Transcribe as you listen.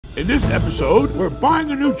In this episode, we're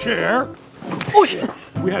buying a new chair.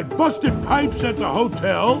 We had busted pipes at the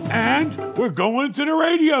hotel, and we're going to the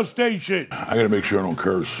radio station. I gotta make sure I don't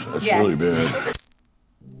curse. That's really bad.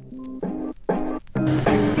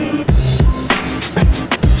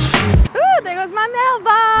 Ooh, there goes my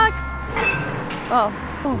mailbox.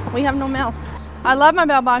 Oh, we have no mail. I love my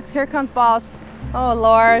mailbox. Here comes boss. Oh,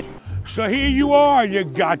 Lord. So here you are, you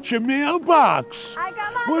got your mailbox. I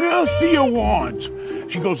got my What else do you want?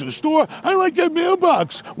 She goes to the store, I like that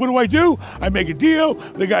mailbox. What do? I make a deal,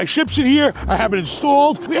 the guy ships it here, I have it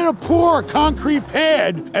installed. We had to pour a concrete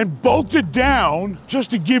pad and bolt it down just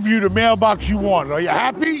to give you the mailbox you want. Are you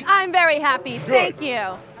happy? I'm very happy, thank you.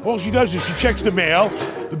 All she does is she checks the mail,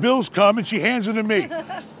 the bills come, and she hands it to me.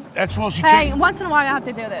 That's all she Hey, takes. once in a while I have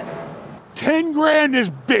to do this. 10 grand this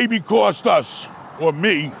baby cost us. Or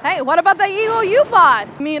me. Hey, what about the eagle you bought?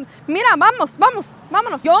 Mira,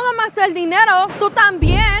 vámonos. Yo nomás el dinero, tú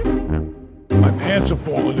también. My pants are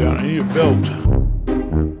falling down, I need a belt.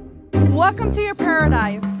 Welcome to your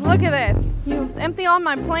paradise. Look at this. You empty all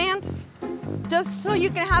my plants just so you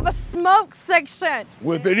can have a smoke section.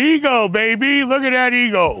 With an eagle, baby. Look at that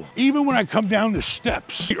eagle. Even when I come down the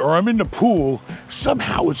steps or I'm in the pool,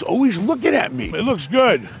 somehow it's always looking at me. It looks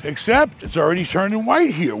good, except it's already turning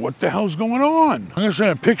white here. What the hell's going on? I'm gonna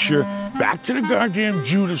send a picture back to the goddamn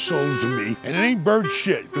Judas souls to me, and it ain't bird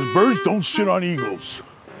shit, because birds don't sit on eagles.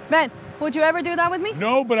 Ben, would you ever do that with me?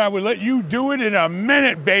 No, but I would let you do it in a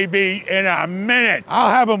minute, baby, in a minute.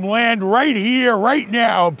 I'll have them land right here, right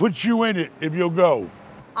now, and put you in it if you'll go.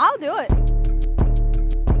 I'll do it.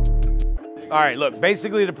 All right, look,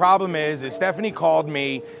 basically the problem is Stephanie called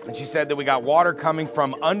me and she said that we got water coming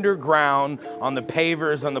from underground on the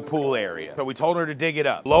pavers on the pool area. So we told her to dig it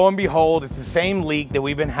up. Lo and behold, it's the same leak that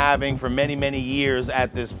we've been having for many, many years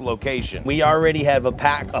at this location. We already have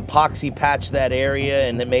epoxy patched that area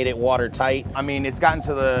and it made it watertight. I mean, it's gotten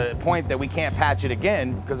to the point that we can't patch it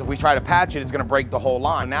again because if we try to patch it, it's gonna break the whole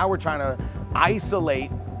line. Now we're trying to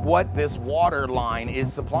isolate what this water line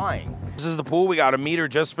is supplying. This is the pool, we got a meter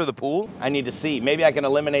just for the pool. I need to see, maybe I can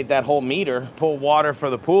eliminate that whole meter, pull water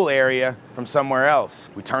for the pool area from somewhere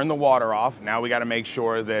else. We turn the water off. Now we gotta make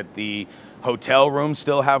sure that the hotel rooms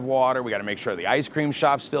still have water. We gotta make sure the ice cream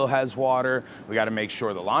shop still has water. We gotta make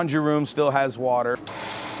sure the laundry room still has water.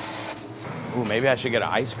 Ooh, maybe I should get an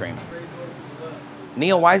ice cream.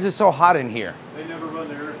 Neil, why is it so hot in here? They never run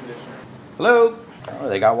the air conditioner. Hello? Oh,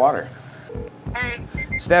 they got water. Hey.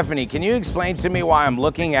 Stephanie, can you explain to me why I'm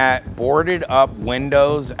looking at boarded up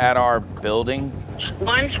windows at our building?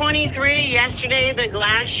 123, yesterday the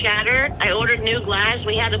glass shattered. I ordered new glass.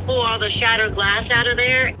 We had to pull all the shattered glass out of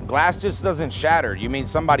there. Glass just doesn't shatter. You mean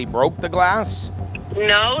somebody broke the glass?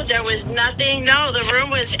 No, there was nothing. No, the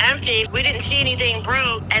room was empty. We didn't see anything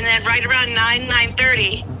broke. And then right around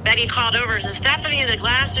 9:30, Betty called over and said, Stephanie, the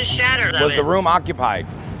glass is shattered. Was the room occupied?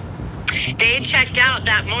 They checked out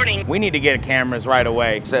that morning. We need to get cameras right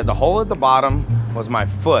away. Said the hole at the bottom was my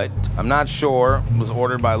foot. I'm not sure. It was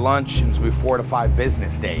ordered by lunch. It's gonna be 4 to 5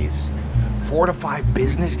 business days. 4 to 5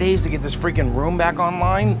 business days to get this freaking room back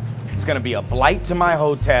online? It's gonna be a blight to my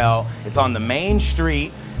hotel. It's on the main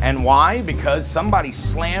street. And why? Because somebody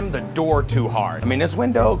slammed the door too hard. I mean, this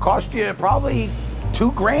window cost you probably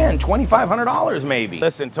 $2 grand, $2,500 maybe.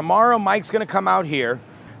 Listen, tomorrow Mike's gonna come out here.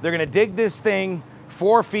 They're gonna dig this thing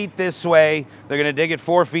 4 feet this way, they're gonna dig it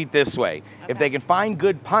 4 feet this way. If they can find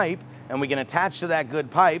good pipe and we can attach to that good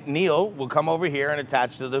pipe, Neil will come over here and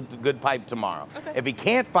attach to the good pipe tomorrow. Okay. If he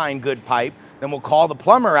can't find good pipe, then we'll call the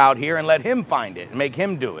plumber out here and let him find it and make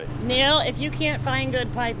him do it. Neil, if you can't find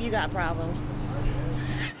good pipe, you got problems.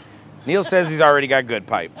 Neil says he's already got good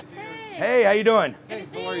pipe. Hey, how you doing? Good to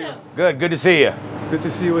see you. Good, good to see you. Good to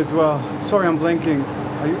see you as well. Sorry, I'm blanking.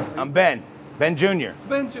 I'm Ben Jr.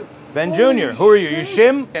 Ben Holy Jr. Who are you? You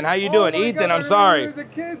shit. Shim? And how you doing? Ethan, God, I'm sorry. I remember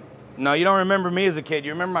you as a kid. No, you don't remember me as a kid.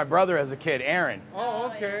 You remember my brother as a kid, Aaron. Oh,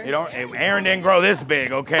 okay. You don't. Aaron didn't grow this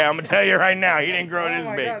big, okay? I'm gonna tell you right now, he didn't grow this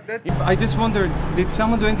my big. God, I just wondered, did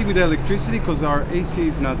someone do anything with the electricity? Because our AC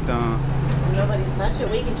is not. Nobody's touched it.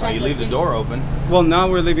 We can check. You leave the door open. Well, now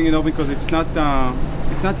we're leaving it open because it's not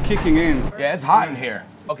kicking in. Yeah, it's hot in here.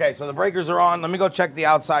 Okay, so the breakers are on. Let me go check the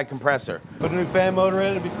outside compressor. Put a new fan motor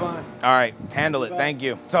in, it'll be fine. All right, handle it, thank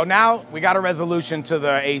you. So now we got a resolution to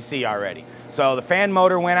the AC already. So the fan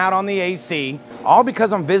motor went out on the AC, all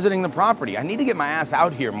because I'm visiting the property. I need to get my ass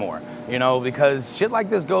out here more, you know, because shit like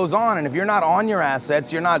this goes on, and if you're not on your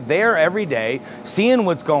assets, you're not there every day, seeing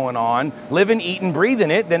what's going on, living, eating,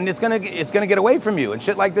 breathing it, then it's gonna get away from you, and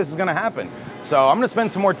shit like this is gonna happen. So I'm gonna spend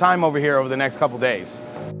some more time over here over the next couple days.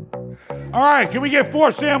 All right, can we get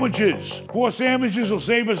 4 sandwiches? 4 sandwiches will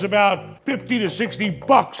save us about 50 to 60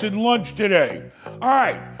 bucks in lunch today. All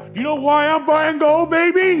right, you know why I'm buying gold,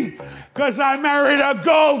 baby? Because I married a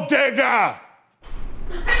gold digger.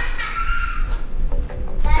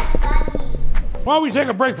 While we take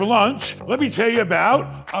a break for lunch, let me tell you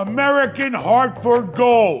about American Hartford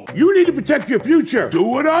Gold. You need to protect your future. Do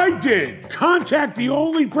what I did. Contact the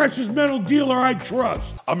only precious metal dealer I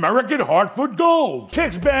trust, American Hartford Gold.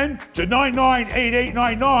 Text Ben to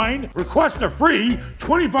 998899. Request a free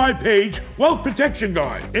 25-page wealth protection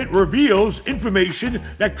guide. It reveals information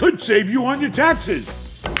that could save you on your taxes.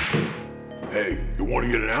 Hey, you want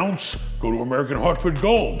to get an ounce? Go to American Hartford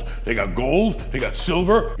Gold. They got gold, they got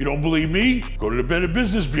silver. You don't believe me? Go to the Better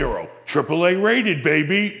Business Bureau. AAA rated,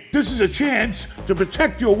 baby. This is a chance to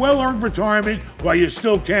protect your well-earned retirement while you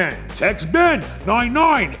still can. Text Ben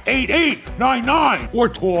 998899 or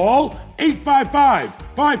call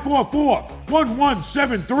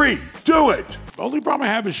 855-544-1173. Do it. The only problem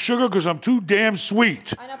I have is sugar because I'm too damn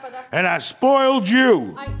sweet. I know, but that's... And I spoiled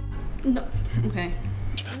you. No. Okay.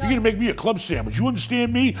 You're gonna make me a club sandwich. You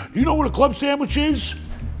understand me? You know what a club sandwich is?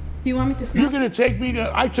 Do you want me to smell? You're gonna take me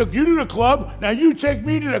to, I took you to the club, now you take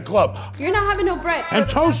me to the club. You're not having no bread. And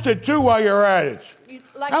toast it too while you're at it.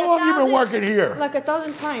 Like How long you been working here? Like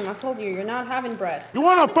 1,000 times. I told you, you're not having bread. You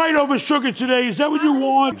wanna fight over sugar today? Is that what you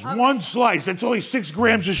want? Okay. 1 slice, that's only 6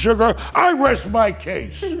 grams of sugar. I rest my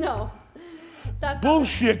case. No. That's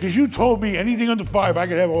bullshit, because you told me anything under 5, I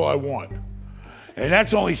can have all I want. And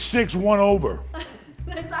that's only 6, 1 over.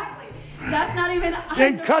 Exactly. That's not even.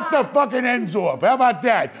 Then cut the fucking ends off. How about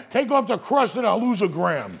that? Take off the crust and I'll lose a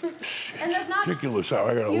gram. And that's not ridiculous how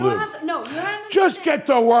I gotta live. You don't have to just get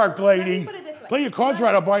to work, lady. Put it this way. Play your cards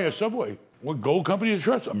right, I'll buy you a Subway. What gold company do you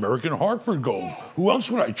trust? American Hartford Gold. Yeah. Who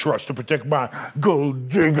else would I trust to protect my gold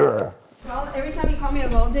digger? Well, every time you call me a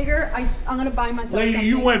gold digger, I'm gonna buy myself lady, something.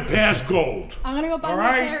 you went past gold. I'm gonna go buy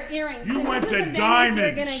my pair of earrings. You went to diamonds. diamonds.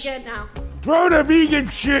 You're gonna get now. Throw the vegan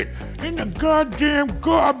shit in the goddamn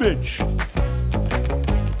garbage. Kind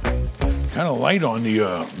of light on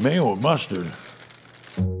the mayo and mustard.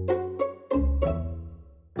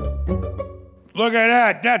 Look at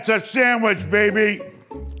that, that's a sandwich, baby.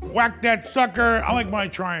 Whack that sucker. I like my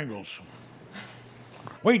triangles.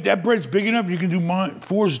 Wait, that bread's big enough? You can do mine.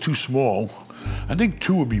 4 is too small. I think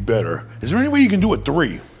 2 would be better. Is there any way you can do a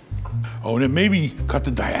 3? Oh, and then maybe cut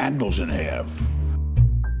the diagonals in half.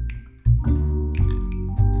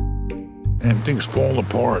 And things falling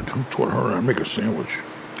apart. Who taught her how to make a sandwich?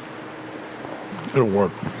 It'll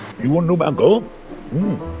work. You want to know about gold?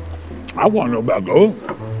 I want to know about gold.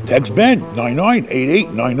 Text Ben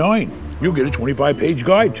 998899. You'll get a 25-page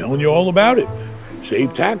guide telling you all about it.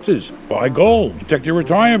 Save taxes, buy gold, protect your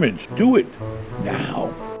retirement. Do it now.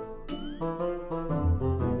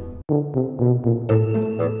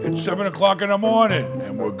 It's 7 o'clock in the morning,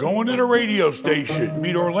 and we're going to the radio station.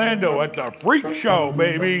 Meet Orlando at the Freak Show,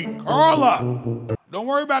 baby. Carla, don't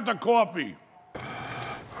worry about the coffee.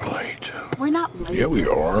 Late. We're not late. Yeah, we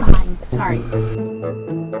are. Fine. Sorry.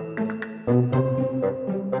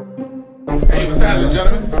 Hey, what's happening,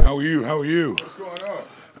 gentlemen? How are you? How are you? What's going on?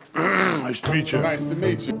 Nice to meet you. Nice to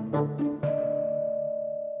meet you.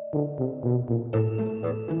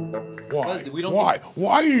 Why?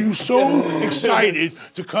 Why are you so excited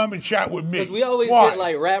to come and chat with me? Because we always get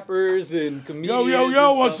like rappers and comedians.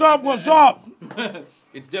 Yo, what's up? What's up?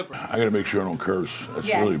 It's different. I gotta make sure I don't curse.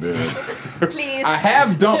 That's really bad. Please. I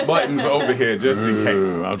have dump buttons over here just in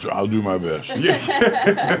case. I'll do my best.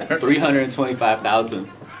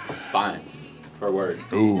 325,000 fine per word.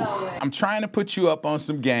 Ooh. I'm trying to put you up on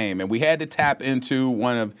some game, and we had to tap into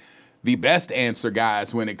one of the best answer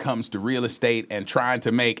guys when it comes to real estate and trying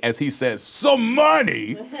to make, as he says, some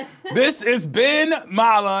money. This is Ben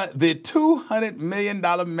Mallah, the $200 million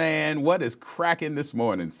man. What is cracking this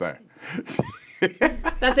morning, sir?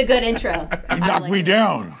 That's a good intro. He knocked me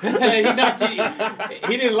down. He knocked you.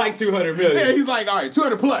 He didn't like 200 million. Yeah, he's like, all right,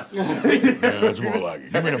 200 plus. Yeah, that's more like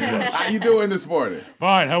it. Give me the plus. How you doing this morning?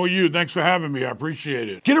 Fine, how are you? Thanks for having me, I appreciate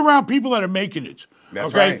it. Get around people that are making it. That's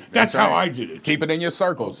okay? right. That's how I did it. Keep it in your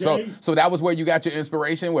circles. Okay. So that was where you got your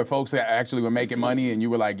inspiration, where folks that actually were making money and you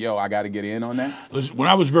were like, yo, I got to get in on that? Listen, when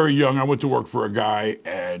I was very young, I went to work for a guy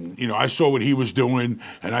and, I saw what he was doing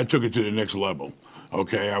and I took it to the next level.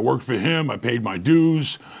 Okay, I worked for him, I paid my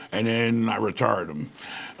dues, and then I retired him.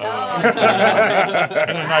 In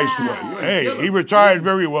a nice way. Hey, he retired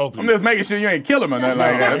very wealthy. I'm just making sure you ain't kill him or nothing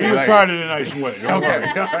like that. He retired in a nice way.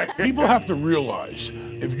 Okay. People have to realize,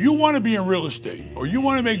 if you want to be in real estate, or you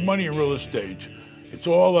want to make money in real estate, it's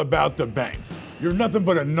all about the bank. you're nothing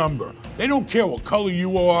but a number. They don't care what color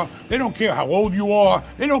you are. They don't care how old you are.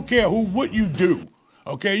 They don't care what you do.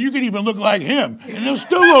 Okay, you can even look like him, and they'll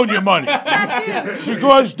still loan you money.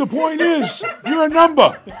 Because the point is, you're a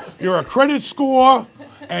number. You're a credit score,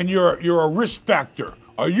 and you're a risk factor.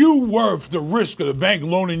 Are you worth the risk of the bank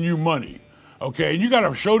loaning you money? Okay, and you got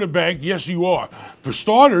to show the bank, yes, you are. For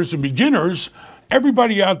starters and beginners,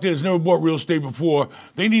 everybody out there that's never bought real estate before,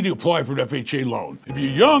 they need to apply for an FHA loan. If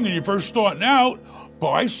you're young and you're first starting out,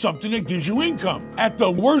 buy something that gives you income. At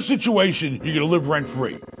the worst situation, you're gonna live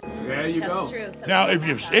rent-free. There you go. True. Now, if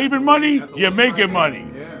you're saving money, you're making money.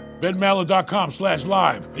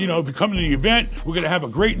 BenMallah.com/live. You know, if you come to the event, we're gonna have a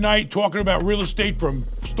great night talking about real estate from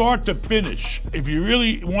start to finish. If you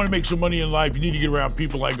really want to make some money in life, you need to get around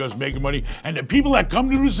people like us making money. And the people that come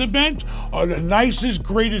to this event are the nicest,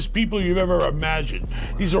 greatest people you've ever imagined.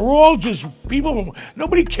 These are all just people,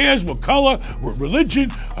 nobody cares what color, what religion,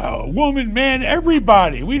 woman, man,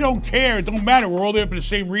 everybody. We don't care, it don't matter. We're all there for the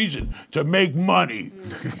same reason, to make money.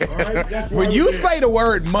 Right? When you say the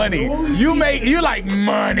word money, you like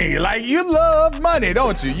money. Like you love money,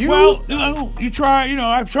 don't you? Well, you try,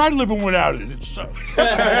 I've tried living without it. It's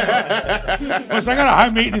plus I got a high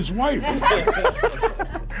maintenance wife.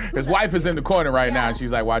 His wife is in the corner right now and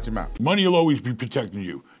she's like, watch him out. Money will always be protecting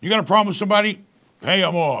you. You got a problem with somebody? Pay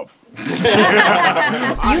them off.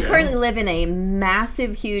 You currently live in a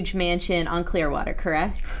massive, huge mansion on Clearwater,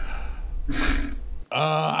 correct?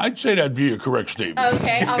 I'd say that'd be a correct statement.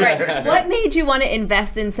 Okay, all right. What made you want to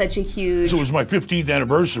invest in such a huge... So it was my 15th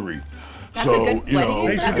anniversary. That's a good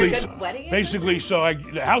wedding. Basically,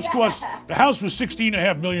 the house was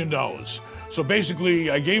 $16.5 million. So basically,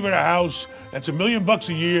 I gave it a house that's $1 million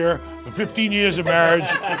a year for 15 years of marriage,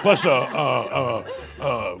 plus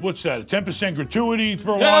what's that? A 10% gratuity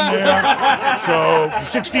for one there. So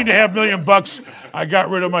 $16.5 million, I got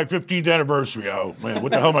rid of my 15th anniversary. Oh man,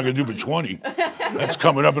 what the hell am I gonna do for 20? That's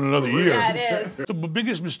coming up in another year. That is. The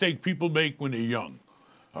biggest mistake people make when they're young.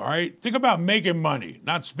 All right, think about making money,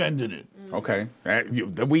 not spending it. Okay,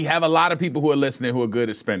 we have a lot of people who are listening who are good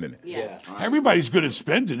at spending it. Yeah. Everybody's good at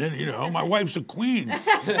spending it, My wife's a queen.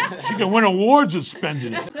 She can win awards at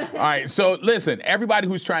spending it. All right, so listen, everybody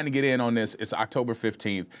who's trying to get in on this, it's October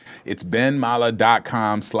 15th. It's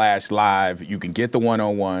benmallah.com/live. You can get the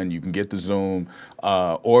one-on-one, you can get the Zoom,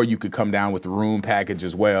 or you could come down with the room package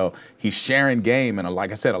as well. He's sharing game, and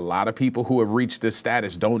like I said, a lot of people who have reached this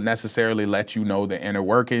status don't necessarily let you know the inner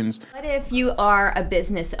workings. What if you are a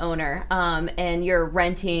business owner and you're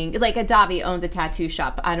renting, like Adavi owns a tattoo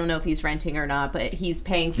shop. I don't know if he's renting or not, but he's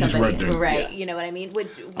paying somebody, right? Yeah. You know what I mean?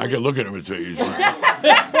 I could look at him and tell you.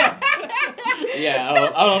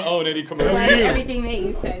 Yeah, I don't own any commercial. Everything that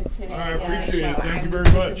you said today. I appreciate it. Thank you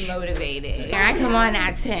very much. Motivated. I come on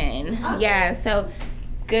at 10. Yeah, so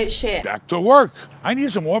good shit. Back to work. I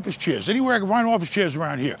need some office chairs. Anywhere I can find office chairs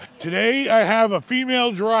around here. Today I have a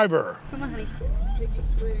female driver. Come on, honey.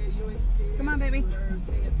 Come on, baby.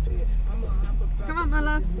 Come on, my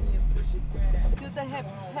love. Do the hip.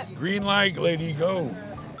 Green light, lady, go.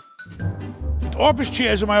 Office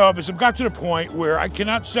chairs in my office have got to the point where I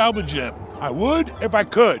cannot salvage them. I would if I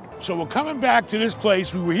could. So we're coming back to this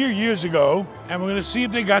place. We were here years ago, and we're gonna see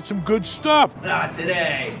if they got some good stuff. Not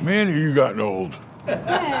today. Man, have you gotten old.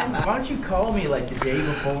 Why don't you call me like the day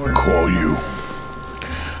before? Call you.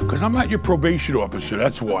 Because I'm not your probation officer,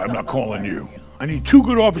 that's why I'm not calling you. I need 2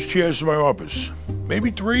 good office chairs in my office. Maybe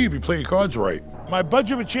 3 if you play your cards right. My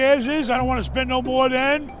budget for chairs is I don't want to spend no more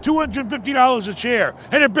than $250 a chair,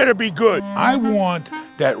 and it better be good. I want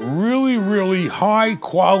that really, really high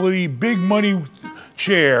quality, big money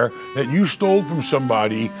chair that you stole from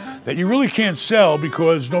somebody that you really can't sell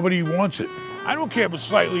because nobody wants it. I don't care if it's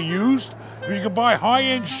slightly used. If you can buy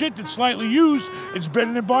high-end shit that's slightly used, it's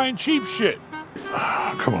better than buying cheap shit.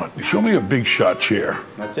 Come on, show me a big shot chair.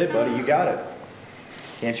 That's it, buddy. You got it.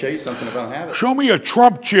 Can't show you something if I don't have it. Show me a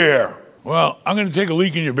Trump chair. Well, I'm gonna take a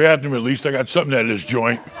leak in your bathroom at least. I got something out of this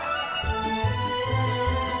joint.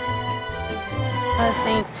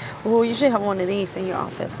 Thanks. Well, you should have one of these in your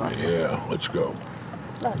office. Yeah, let's go.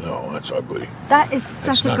 No, that's ugly. That is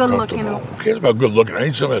such a good looking. Who cares about good looking? I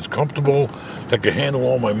need something that's comfortable, that can handle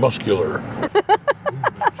all my muscular.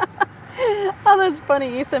 Oh, that's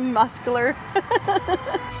funny. You said muscular.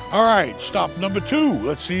 All right, stop number 2.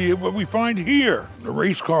 Let's see what we find here. The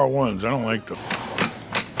race car ones, I don't like them.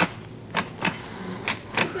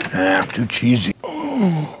 Too cheesy.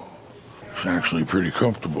 Oh, it's actually pretty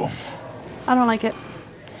comfortable. I don't like it.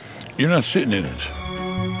 You're not sitting in it.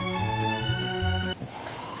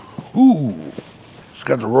 Ooh, it's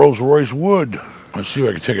got the Rolls Royce wood. Let's see if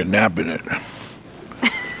I can take a nap in it.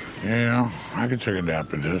 Yeah, I can take a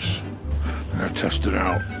nap in this. gotta test it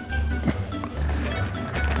out.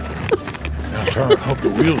 Now turn, hope the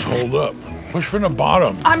wheels hold up. Push from the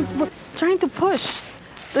bottom. I'm trying to push.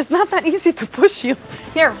 It's not that easy to push you.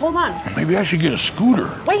 Here, hold on. Maybe I should get a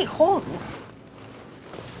scooter. Wait, hold.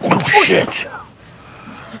 Oh, shit.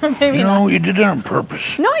 Maybe You know, not. you did that on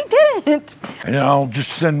purpose. No, I didn't. And then I'll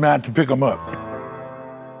just send Matt to pick them up.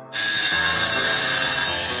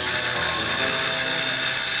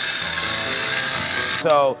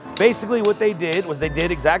 So basically what they did was they did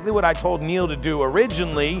exactly what I told Neil to do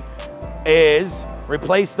originally, is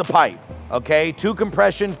replace the pipe, okay? 2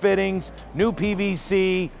 compression fittings, new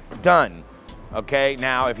PVC, done. Okay,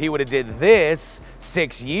 now if he would have did this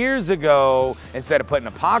 6 years ago, instead of putting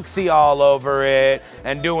epoxy all over it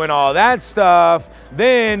and doing all that stuff,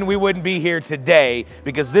 then we wouldn't be here today,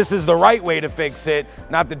 because this is the right way to fix it,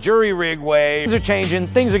 not the jury rig way. Things are changing,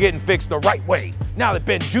 things are getting fixed the right way, now that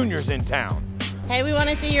Ben Jr.'s in town. Hey, we want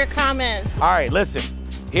to see your comments. All right, listen,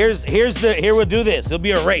 here we'll do this, it'll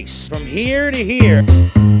be a race. From here to here.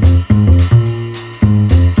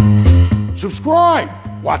 Subscribe,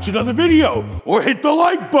 watch another video, or hit the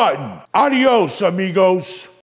like button. Adios, amigos.